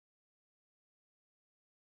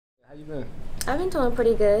How you been? I've been doing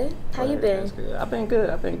pretty good. How you been? That's good.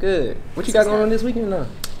 I've been good. What you got going on this weekend now?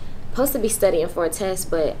 Supposed to be studying for a test,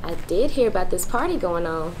 but I did hear about this party going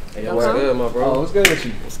on. Hey, what's good, my bro? Oh, what's good with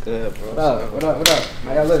you? What's good, bro? What up?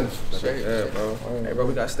 How y'all living? Straight good, bro. Hey, bro,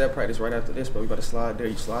 we got step practice right after this, bro. We about to slide there.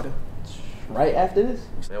 You sliding? Right after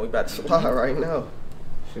this? Man, we about to slide right now.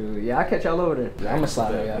 Shoot, yeah, I'll catch y'all over there. Yeah, I'm gonna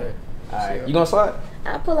slide there, y'all. Alright, you gonna slide?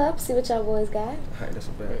 I'll pull up, see what y'all boys got. Alright, that's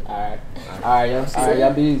a bet. Alright,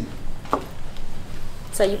 y'all be easy.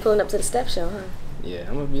 So you pulling up to the step show, huh? Yeah,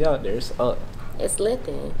 I'm gonna be out there. It's up. It's lit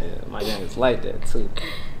then. Yeah, my gang is like that too.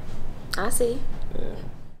 I see. Yeah.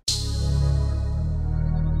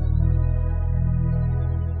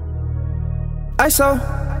 Iso.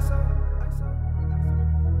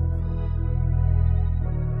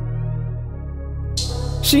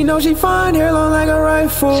 She know she fine, hair long like a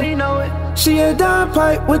rifle. She know it. She a dime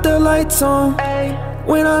pipe with the lights on. Ay.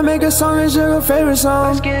 When I make a song, it's your favorite song.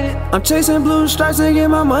 Let's get it. I'm chasing blue stripes to get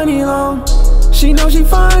my money long. She know she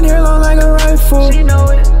fine, hair long like a rifle. She know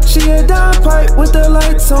it. She a dime pipe with the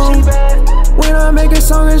lights on. When I make a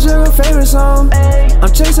song, it's your favorite song. Ay.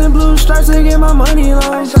 I'm chasing blue stripes to get my money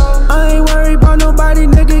long. I ain't worried about nobody,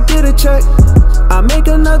 nigga, get a check. I make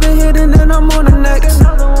another hit and then I'm on the next.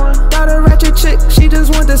 Got a ratchet chick, she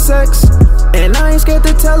just want the sex. And I ain't scared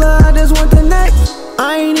to tell her I just want the neck.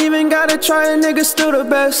 I ain't even gotta try, a nigga still the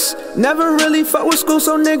best. Never really fuck with school,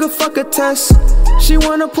 so nigga fuck a test. She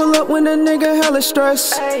wanna pull up when a nigga hella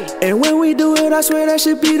stressed. And when we do it, I swear that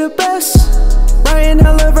should be the best. Writing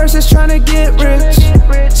hella verses tryna get rich.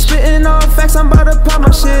 Spitting all facts, I'm about to pop my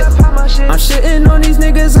shit. I'm shitting on these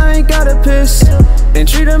niggas, I ain't gotta piss. And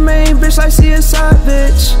treat a main bitch like she a side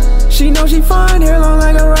bitch. She know she fine, hair long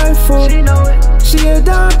like a rifle. She a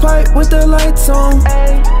dime pipe with the lights on.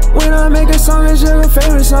 When I make a song, it's your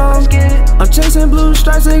favorite song. I'm chasing blue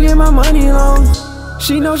stripes to get my money long.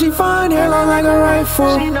 She know she fine, hair long like a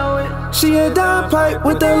rifle. She a dime pipe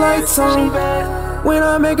with the lights on. When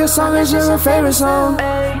I make a song, it's your favorite song.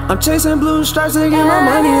 I'm chasing blue stripes to get my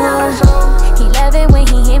money long. He love it when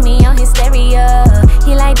he hit me on his stereo.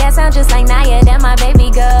 He like that sound just like Janiah, that my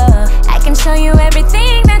baby girl. I can show you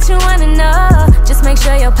everything that you wanna know. Just make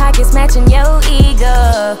sure your pockets matching your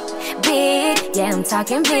ego. Big, yeah, I'm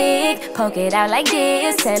talking big. Poke it out like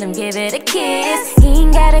this, tell him give it a kiss. He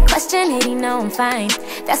ain't gotta question it, he know I'm fine.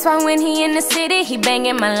 That's why when he in the city, he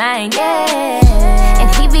banging my line, yeah. And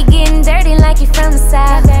he be getting dirty like he from the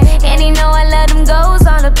south. And he know I let him goes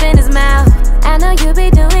all up in his mouth. I know you be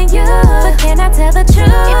doing you, but can I tell the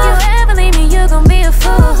truth? If you ever leave me, you gon' be a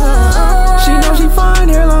fool. She know she fine,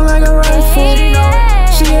 hair long like a rifle.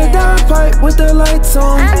 She a dime pipe with the lights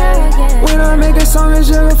on. When I make a song, it's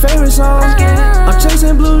your favorite song. I'm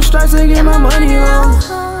chasing blue stripes to get my money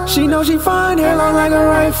long. She know she fine, hair long like a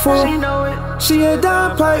rifle. She a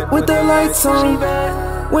dime pipe with the lights on.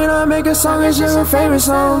 When I make a song, it's your favorite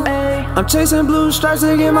song. I'm chasing blue stripes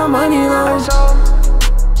to get my money long.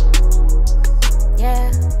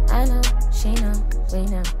 Yeah, I know, she know, we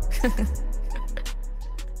know.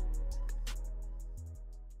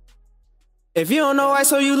 If you don't know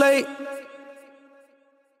Iso, you late.